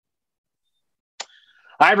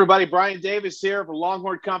Hi, everybody. Brian Davis here for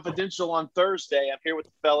Longhorn Confidential on Thursday. I'm here with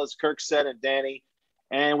the fellas, Kirksett and Danny,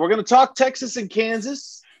 and we're going to talk Texas and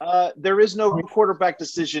Kansas. There is no quarterback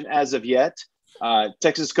decision as of yet.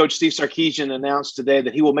 Texas coach Steve Sarkisian announced today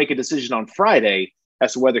that he will make a decision on Friday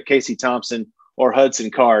as to whether Casey Thompson or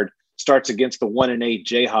Hudson Card starts against the 1-8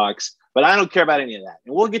 Jayhawks. But I don't care about any of that.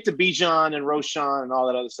 And we'll get to Bijan and Roschon and all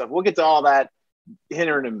that other stuff. We'll get to all that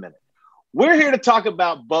here in a minute. We're here to talk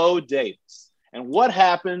about Bo Davis and what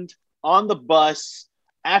happened on the bus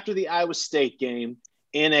after the Iowa State game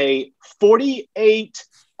in a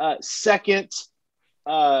 48-second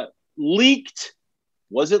leaked.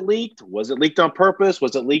 Was it leaked? Was it leaked on purpose?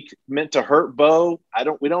 Was it leaked meant to hurt Bo?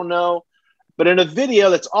 We don't know. But in a video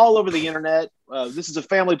that's all over the internet, this is a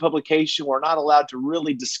family publication. We're not allowed to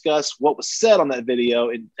really discuss what was said on that video.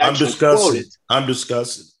 I'm discussing.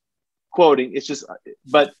 Quoting. It's just,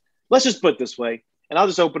 but let's just put it this way, and I'll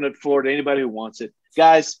just open the floor to anybody who wants it.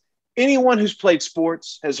 Guys, anyone who's played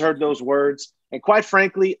sports has heard those words. And quite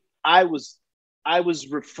frankly, I was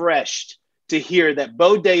refreshed to hear that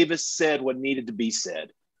Bo Davis said what needed to be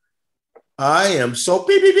said. I am so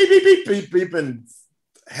beep, beep, beep, beep, beep, beep, beep, and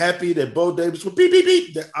happy that Bo Davis was beep, beep,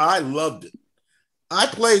 beep. That I loved it. I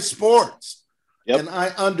played sports, and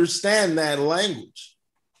I understand that language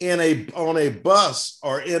on a bus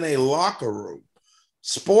or in a locker room.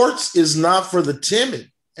 Sports is not for the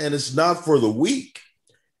timid, and it's not for the weak.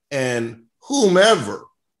 And whomever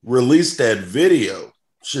released that video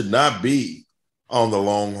should not be on the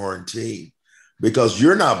Longhorn team because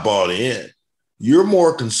you're not bought in. You're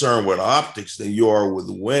more concerned with optics than you are with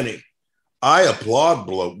winning. I applaud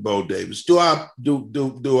Bo Davis. Do I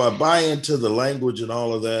buy into the language and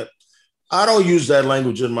all of that? I don't use that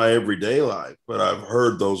language in my everyday life, but I've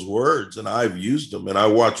heard those words and I've used them. And I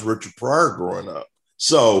watched Richard Pryor growing up.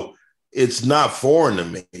 So it's not foreign to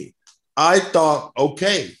me. I thought,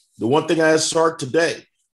 okay, the one thing I asked Sark today,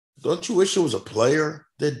 don't you wish it was a player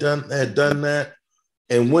that had done that?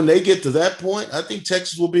 And when they get to that point, I think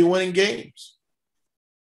Texas will be winning games.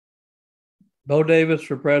 Bo Davis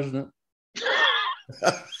for president.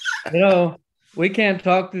 We can't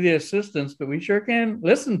talk to the assistants, but we sure can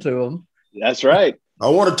listen to them. That's right. I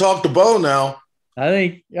want to talk to Bo now. I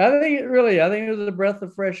think it was a breath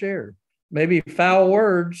of fresh air. Maybe foul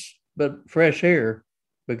words, but fresh air,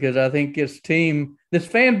 because I think this fan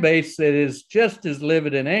base that is just as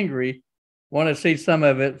livid and angry, want to see some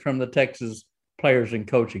of it from the Texas players and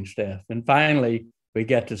coaching staff. And finally, we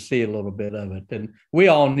got to see a little bit of it. And we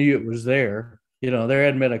all knew it was there. There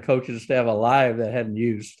hadn't been a coaching staff alive that hadn't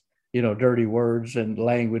used, dirty words and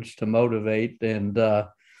language to motivate. And people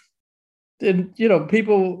have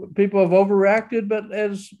overreacted, but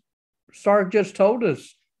as Sark just told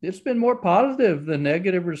us, it's been more positive than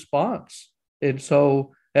negative response. And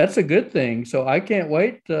so that's a good thing. So I can't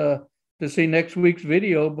wait to see next week's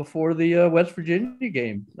video before the West Virginia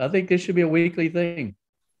game. I think this should be a weekly thing.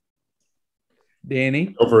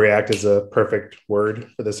 Danny? Overreact is a perfect word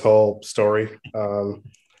for this whole story.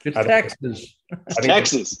 It's Texas.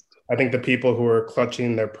 Texas. I think the people who are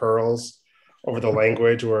clutching their pearls over the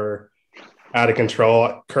language were out of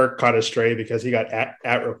control. Kirk caught a stray because he got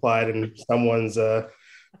at replied and someone's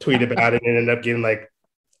tweet about it and ended up getting like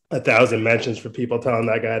 1,000 mentions for people telling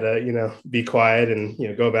that guy to, be quiet and,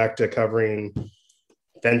 go back to covering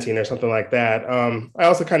fencing or something like that. I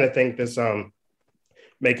also kind of think this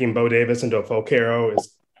making Bo Davis into a folk hero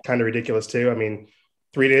is kind of ridiculous too. I mean,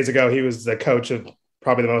 3 days ago, he was the coach of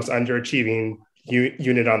probably the most underachieving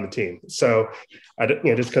unit on the team. So,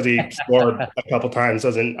 just because he scored a couple times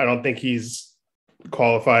I don't think he's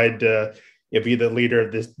qualified to be the leader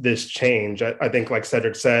of this change. I think, like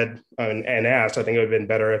Cedric said and asked, I think it would have been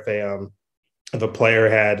better if a player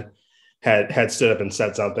had stood up and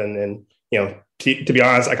said something. And to be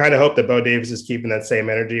honest, I kind of hope that Bo Davis is keeping that same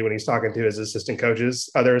energy when he's talking to his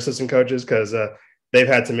other assistant coaches, because they've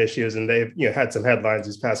had some issues and they've had some headlines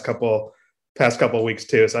these past couple weeks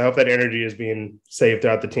too. So I hope that energy is being saved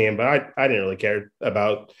throughout the team. But I didn't really care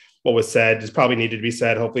about what was said. It probably needed to be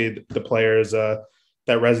said. Hopefully the players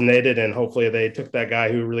that resonated, and hopefully they took that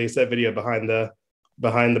guy who released that video behind the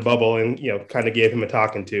bubble and kind of gave him a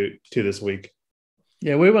talking to this week.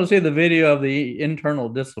 Yeah, we want to see the video of the internal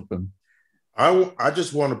discipline. I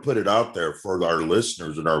just want to put it out there for our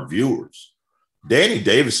listeners and our viewers. Danny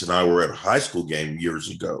Davis and I were at a high school game years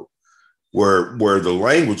ago where the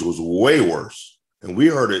language was way worse. And we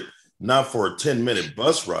heard it not for a 10-minute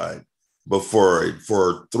bus ride, but for a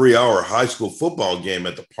 3-hour high school football game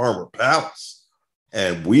at the Palmer Palace.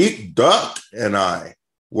 And Duck and I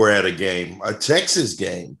were at a game, a Texas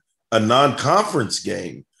game, a non-conference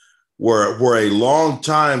game, where a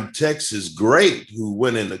longtime Texas great who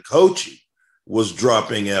went into coaching was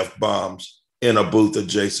dropping F-bombs in a booth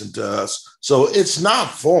adjacent to us. So it's not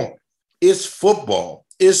fun. It's football.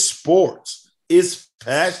 It's sports. It's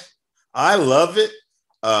passion. I love it.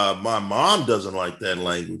 My mom doesn't like that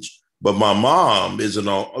language, but my mom isn't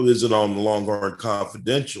on the Longhorn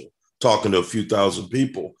Confidential talking to a few thousand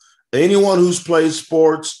people. Anyone who's played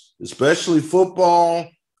sports, especially football,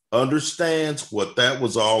 understands what that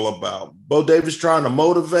was all about. Bo Davis trying to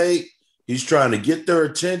motivate. He's trying to get their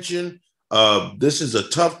attention. This is a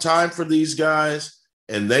tough time for these guys,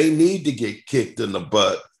 and they need to get kicked in the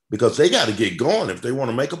butt because they got to get going if they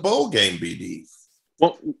want to make a bowl game, BD.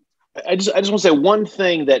 Well, I just want to say one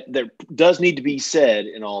thing that does need to be said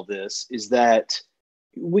in all this is that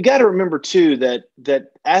we got to remember too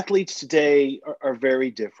that athletes today are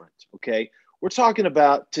very different. Okay. We're talking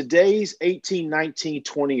about today's 18, 19,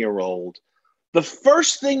 20-year-old. The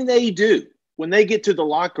first thing they do when they get to the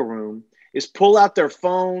locker room is pull out their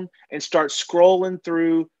phone and start scrolling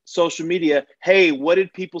through social media. Hey, what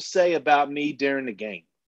did people say about me during the game?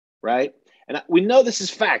 Right. And we know this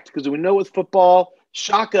is fact because we know with football,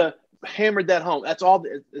 Shaka hammered that home. It's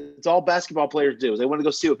all basketball players do is they want to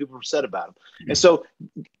go see what people have said about them. And so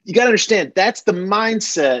you got to understand that's the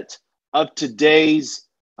mindset of today's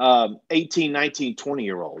 18, 19,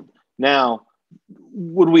 20-year-old. Now,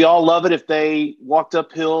 would we all love it if they walked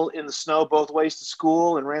uphill in the snow both ways to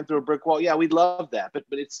school and ran through a brick wall? Yeah, we'd love that. But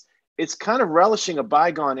it's kind of relishing a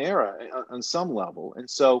bygone era on some level. And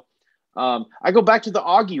so I go back to the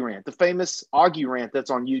Augie rant, the famous Augie rant that's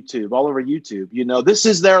on YouTube, all over YouTube. You know, this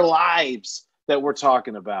is their lives that we're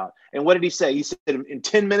talking about. And what did he say? He said, in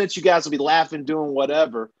 10 minutes, you guys will be laughing, doing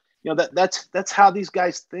whatever. You know, that's how these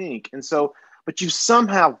guys think. And so, but you've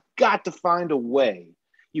somehow got to find a way.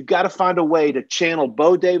 You've got to find a way to channel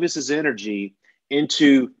Bo Davis's energy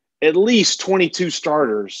into at least 22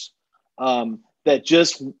 starters that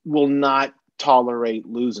just will not tolerate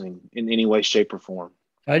losing in any way, shape, or form.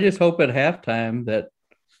 I just hope at halftime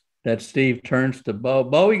that Steve turns to Bo.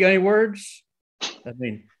 Bo, you got any words? I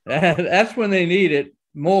mean, that's when they need it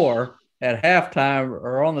more at halftime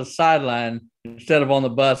or on the sideline instead of on the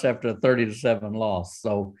bus after a 30-7 loss.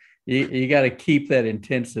 So you got to keep that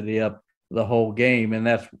intensity up the whole game, and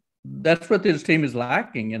that's what this team is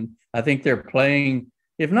lacking. And I think they're playing,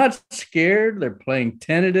 if not scared, they're playing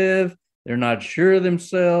tentative. They're not sure of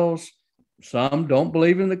themselves. Some don't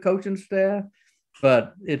believe in the coaching staff.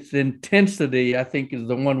 But it's intensity, I think, is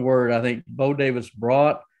the one word I think Bo Davis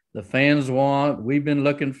brought, the fans want. We've been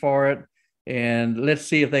looking for it. And let's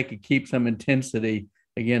see if they could keep some intensity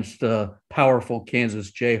against powerful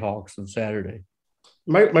Kansas Jayhawks on Saturday.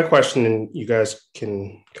 My question, and you guys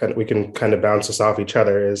can kind of bounce this off each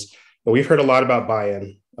other, is we've heard a lot about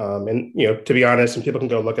buy-in. And, you know, to be honest, and people can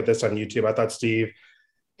go look at this on YouTube, I thought Steve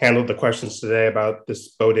handled the questions today about this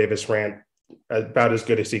Bo Davis rant about as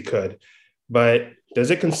good as he could. But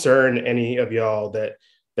does it concern any of y'all that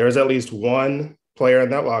there is at least one player in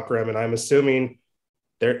that locker room, and I'm assuming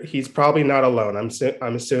he's probably not alone.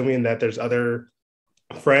 I'm assuming that there's other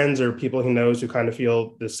friends or people he knows who kind of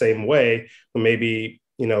feel the same way, who maybe,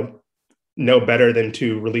 you know better than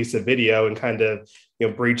to release a video and kind of, you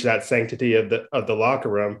know, breach that sanctity of the locker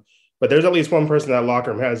room. But there's at least one person in that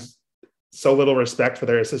locker room has so little respect for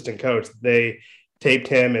their assistant coach. They taped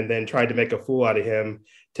him and then tried to make a fool out of him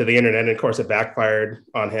to the internet. And of course it backfired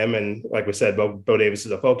on him. And like we said, Bo Davis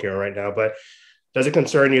is a folk hero right now, but does it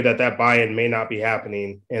concern you that buy-in may not be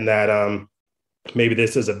happening and that maybe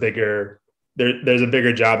this is there's a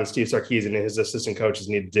bigger job that Steve Sarkisian and his assistant coaches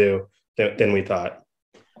need to do than we thought?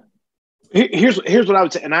 Here's what I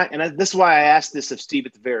would say. And this is why I asked this of Steve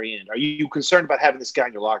at the very end. Are you concerned about having this guy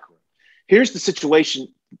in your locker room? Here's the situation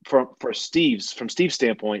from Steve's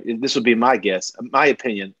standpoint. And this would be my guess, my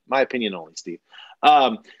opinion only, Steve.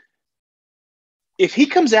 If he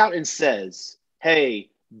comes out and says, hey,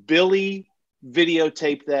 Billy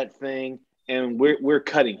videotaped that thing and we're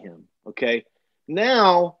cutting him, okay?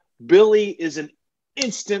 Now Billy is an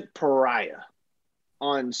instant pariah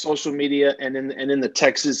on social media and in the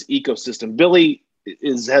Texas ecosystem. Billy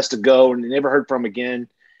has to go and never heard from again,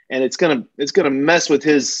 and it's gonna mess with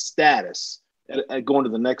his status at going to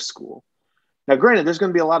the next school. Now, granted, there's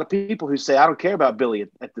going to be a lot of people who say, I don't care about Billy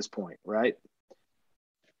at this point, right?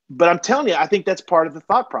 But I'm telling you, I think that's part of the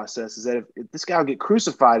thought process is that if this guy will get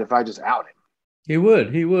crucified if I just out him. He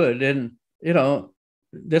would. And, you know,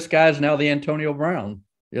 this guy's now the Antonio Brown,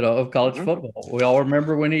 you know, of college football. We all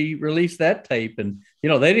remember when he released that tape and, you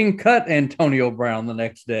know, they didn't cut Antonio Brown the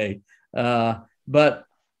next day. But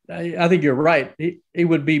I think you're right. He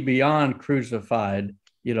would be beyond crucified,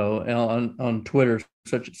 you know, on Twitter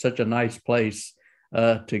such a nice place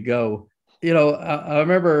to go. I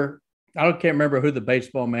remember, can't remember who the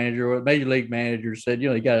baseball manager or major league manager said,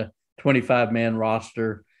 you got a 25-man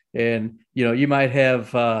roster, and you might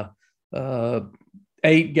have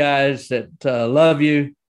 8 guys that love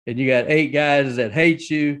you, and you got 8 guys that hate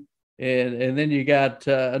you, and then you got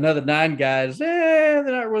another 9 guys. They're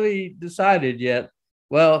not really decided yet.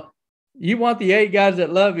 Well, you want the 8 guys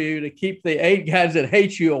that love you to keep the 8 guys that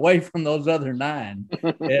hate you away from those other 9.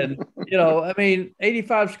 And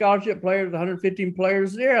 85 scholarship players, 115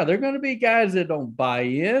 players. Yeah, they're going to be guys that don't buy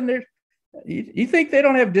in. You think they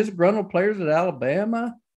don't have disgruntled players at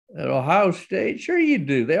Alabama, at Ohio State? Sure you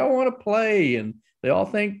do. They all want to play, and they all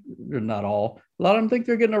think, they're not all, a lot of them think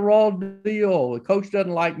they're getting a raw deal. The coach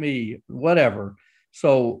doesn't like me, whatever.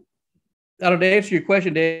 So I don't know, to answer your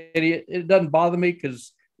question, Danny, it doesn't bother me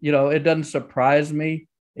because, it doesn't surprise me.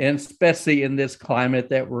 And especially in this climate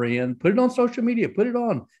that we're in, put it on social media, put it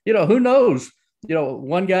on, who knows,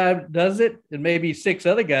 one guy does it and maybe 6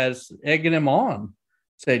 other guys egging him on.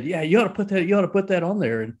 Said, yeah, you ought to put that on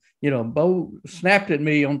there. And, Bo snapped at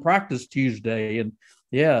me on practice Tuesday, and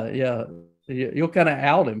you'll kind of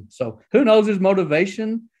out him. So who knows his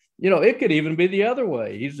motivation? It could even be the other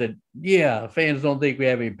way. He said, yeah, fans don't think we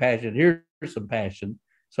have any passion. Here's some passion.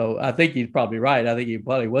 So I think he's probably right. I think he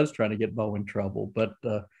probably was trying to get Bo in trouble, but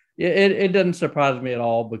it doesn't surprise me at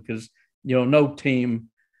all because, no team,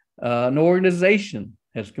 no organization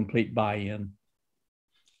has complete buy-in.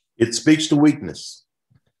 It speaks to weakness.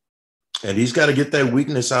 And he's got to get that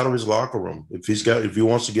weakness out of his locker room. If he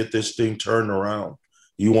wants to get this thing turned around,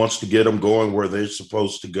 he wants to get them going where they're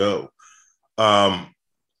supposed to go.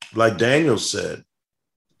 Like Daniel said,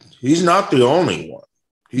 he's not the only one.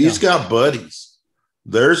 He's got buddies.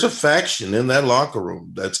 There's a faction in that locker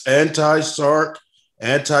room that's anti-Sark,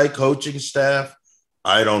 anti-coaching staff.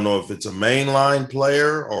 I don't know if it's a mainline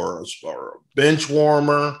player or a bench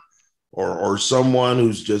warmer or someone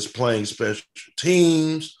who's just playing special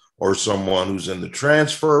teams, or someone who's in the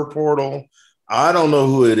transfer portal. I don't know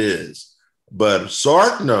who it is, but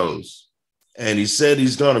Sark knows, and he said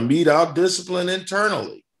he's going to mete out discipline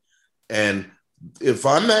internally. And if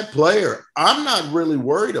I'm that player, I'm not really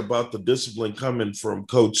worried about the discipline coming from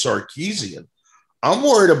Coach Sarkisian. I'm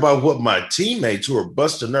worried about what my teammates who are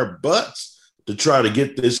busting their butts to try to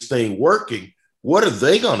get this thing working, what are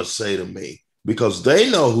they going to say to me? Because they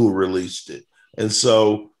know who released it. And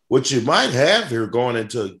so what you might have here going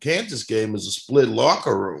into a Kansas game is a split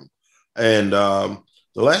locker room. And the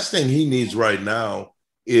last thing he needs right now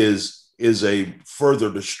is a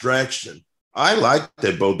further distraction. I like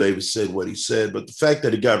that Bo Davis said what he said, but the fact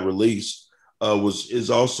that he got released is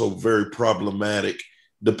also very problematic,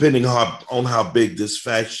 depending on how big this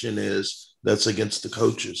faction is that's against the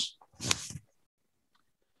coaches.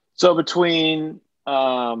 So between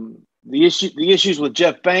the issues with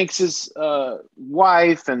Jeff Banks's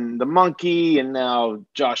wife and the monkey, and now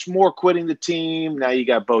Josh Moore quitting the team. Now you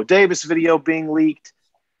got Bo Davis video being leaked.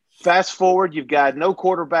 Fast forward, you've got no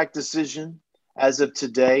quarterback decision as of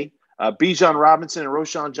today. Bijan Robinson and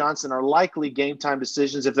Roschon Johnson are likely game time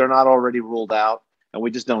decisions if they're not already ruled out, and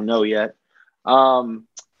we just don't know yet. The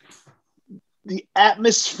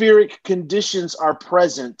atmospheric conditions are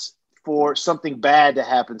present for something bad to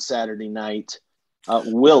happen Saturday night.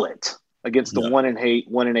 Will it against the 1-8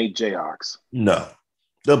 Jayhawks? No,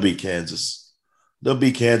 they'll beat Kansas. They'll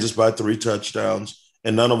beat Kansas by 3 touchdowns,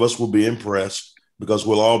 and none of us will be impressed because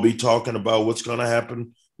we'll all be talking about what's going to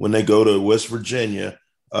happen when they go to West Virginia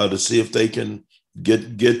to see if they can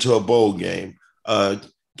get to a bowl game.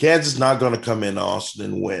 Kansas is not going to come in Austin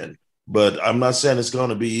and win, but I'm not saying it's going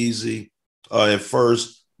to be easy at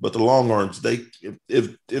first. But the Longhorns,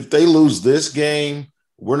 if they lose this game,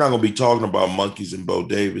 we're not going to be talking about monkeys and Bo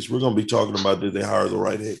Davis. We're going to be talking about, did they hire the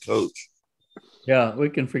right head coach? Yeah, we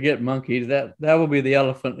can forget monkeys. That will be the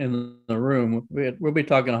elephant in the room. We'll be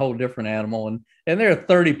talking a whole different animal. And they're a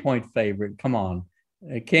 30-point favorite. Come on.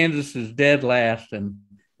 Kansas is dead last in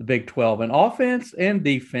the Big 12 in offense and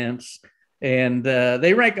defense. And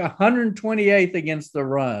they rank 128th against the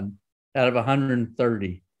run out of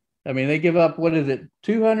 130. I mean, they give up,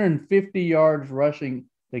 250 yards rushing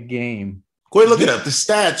the game. Quit looking at the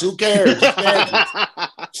stats. Who cares?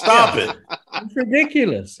 Stop it. It's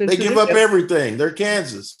ridiculous. They give up everything. They're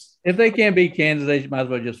Kansas. If they can't beat Kansas, they might as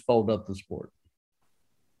well just fold up the sport.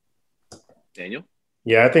 Daniel?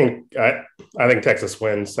 Yeah, I think Texas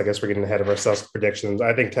wins. I guess we're getting ahead of ourselves with predictions.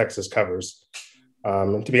 I think Texas covers.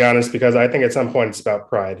 To be honest, because I think at some point it's about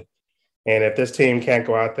pride. And if this team can't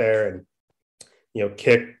go out there and,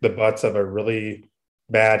 kick the butts of a really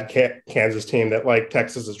bad Kansas team that, like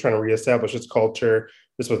Texas, is trying to reestablish its culture,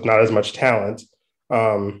 this with not as much talent,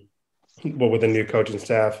 with the new coaching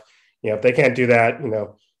staff. If they can't do that,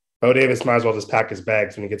 Bo Davis might as well just pack his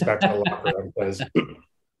bags when he gets back to the locker room, because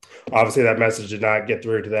obviously that message did not get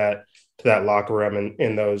through to that locker room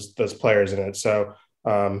and those players in it. So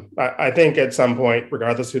I think at some point,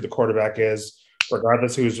 regardless who the quarterback is,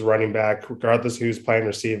 regardless who's running back, regardless who's playing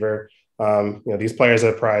receiver, these players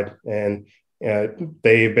have pride, and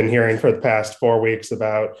they've been hearing for the past 4 weeks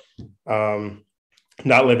about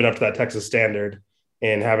not living up to that Texas standard,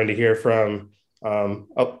 and having to hear from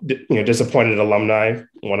disappointed alumni,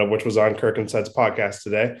 one of which was on Kirk and Sud's podcast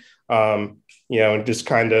today. And just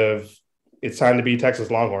kind of, it's time to be Texas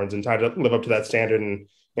Longhorns and time to live up to that standard. And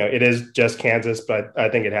it is just Kansas, but I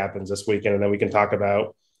think it happens this weekend, and then we can talk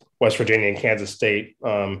about West Virginia and Kansas State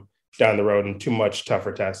down the road in two much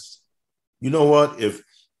tougher tests. You know what?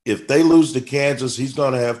 If they lose to Kansas, he's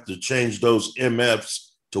going to have to change those MFs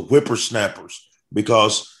to whippersnappers,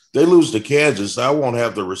 because they lose to Kansas, I won't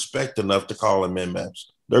have the respect enough to call them MFs.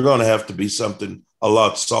 They're going to have to be something a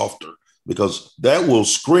lot softer, because that will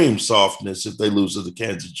scream softness if they lose to the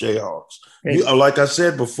Kansas Jayhawks. Like I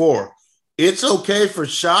said before, it's okay for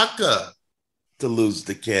Shaka to lose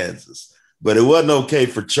to Kansas, but it wasn't okay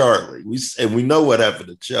for Charlie. We know what happened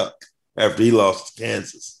to Chuck after he lost to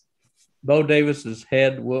Kansas. Bo Davis's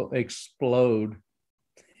head will explode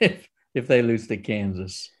if they lose to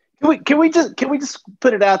Kansas. Can we just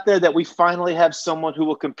put it out there that we finally have someone who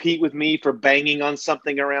will compete with me for banging on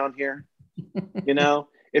something around here?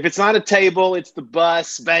 If it's not a table, it's the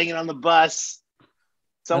bus, banging on the bus.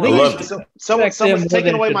 Someone's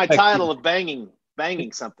taking away my title of banging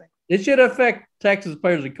something. It should affect Texas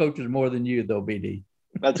players and coaches more than you, though, BD.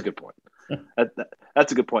 That's a good point.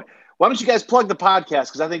 That's a good point. Why don't you guys plug the podcast?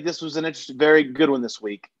 Because I think this was an interesting, very good one this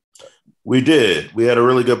week. We did. We had a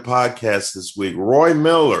really good podcast this week. Roy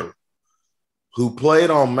Miller, who played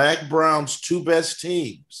on Mack Brown's two best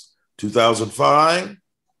teams, 2005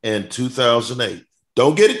 and 2008.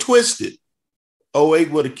 Don't get it twisted.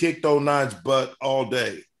 08 would have kicked 09's butt all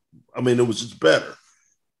day. I mean, it was just better.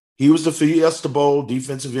 He was the Fiesta Bowl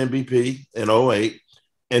defensive MVP in 08,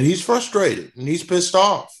 and he's frustrated, and he's pissed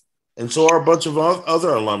off. And so are a bunch of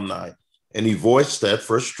other alumni. And he voiced that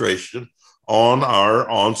frustration on our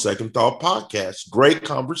On Second Thought podcast. Great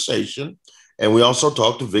conversation. And we also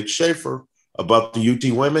talked to Vic Schaefer about the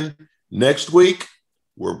UT women. Next week,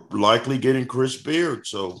 we're likely getting Chris Beard,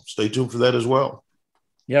 so stay tuned for that as well.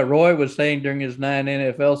 Yeah, Roy was saying during his 9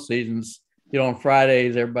 NFL seasons, on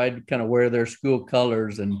Fridays, everybody kind of wear their school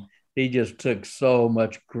colors, and he just took so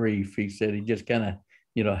much grief. He said he just kind of,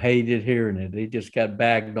 hated hearing it. He just got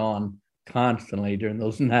bagged on constantly during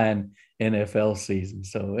those 9 NFL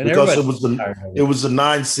seasons. So, and because it was the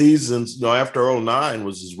 9 seasons, after 09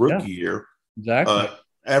 was his rookie year. Exactly.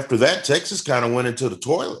 After that, Texas kind of went into the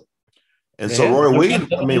toilet. And so Roy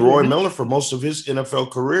Miller, for most of his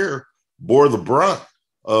NFL career, bore the brunt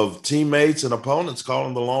of teammates and opponents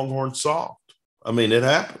calling the Longhorns soft. I mean, it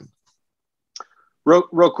happened.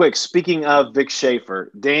 Real quick, speaking of Vic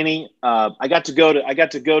Schaefer, Danny, I got to go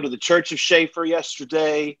to the Church of Schaefer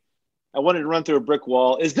yesterday. I wanted to run through a brick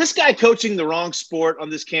wall. Is this guy coaching the wrong sport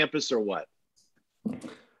on this campus or what?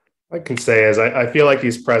 I can say is I feel like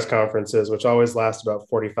these press conferences, which always last about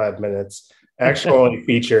 45 minutes, actually only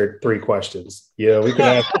featured 3 questions. We can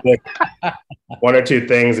ask Vic 1 or 2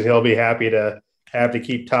 things, and he'll be happy to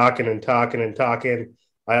keep talking and talking and talking.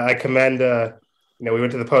 I commend, we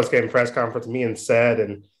went to the post-game press conference, me and Sed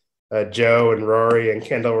and Joe and Rory and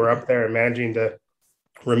Kendall were up there and managing to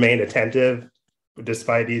remain attentive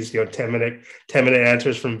despite these, 10-minute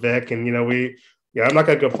answers from Vic. And, I'm not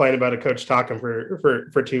going to complain about a coach talking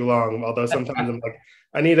for too long, although sometimes I'm like,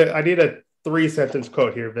 I need a 3-sentence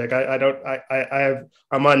quote here, Vic.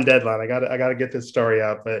 I'm on deadline. I gotta get this story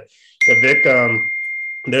out. But Vic,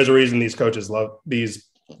 there's a reason these coaches love the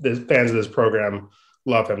fans of this program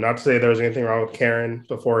love him. Not to say there was anything wrong with Karen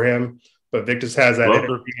before him, but Vic just has that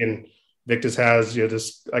energy, and Vic just has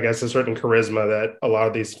I guess a certain charisma that a lot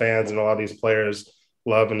of these fans and a lot of these players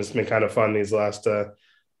love, and it's been kind of fun these last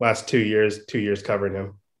 2 years covering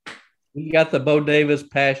him. You got the Bo Davis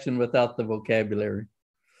passion without the vocabulary.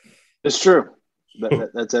 It's true.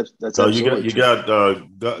 That's so you got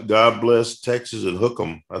God bless Texas and hook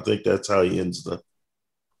 'em. I think that's how he ends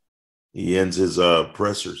his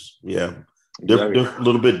pressers. Yeah, a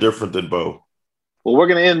little bit different than Bo. Well, we're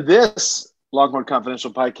going to end this Longhorn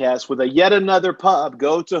Confidential podcast with yet another pub.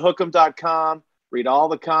 Go to hookem.com, read all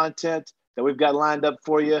the content that we've got lined up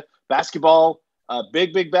for you. Basketball.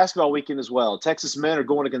 Big basketball weekend as well. Texas men are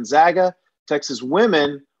going to Gonzaga. Texas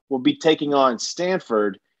women will be taking on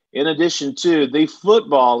Stanford. In addition to the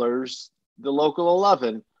footballers, the local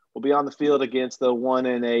 11 will be on the field against the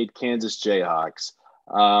 1-8 Kansas Jayhawks.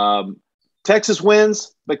 Texas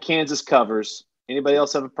wins, but Kansas covers. Anybody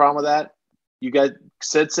else have a problem with that? You guys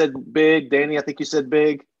said big. Danny, I think you said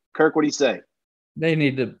big. Kirk, what do you say? They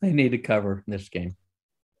need to cover this game.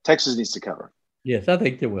 Texas needs to cover. Yes, I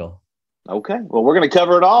think they will. Okay. Well, we're going to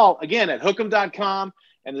cover it all again at hook'em.com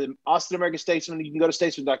and the Austin American Statesman. You can go to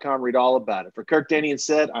statesman.com, read all about it. For Kirk, Danny, and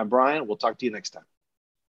Sid, I'm Brian. We'll talk to you next time.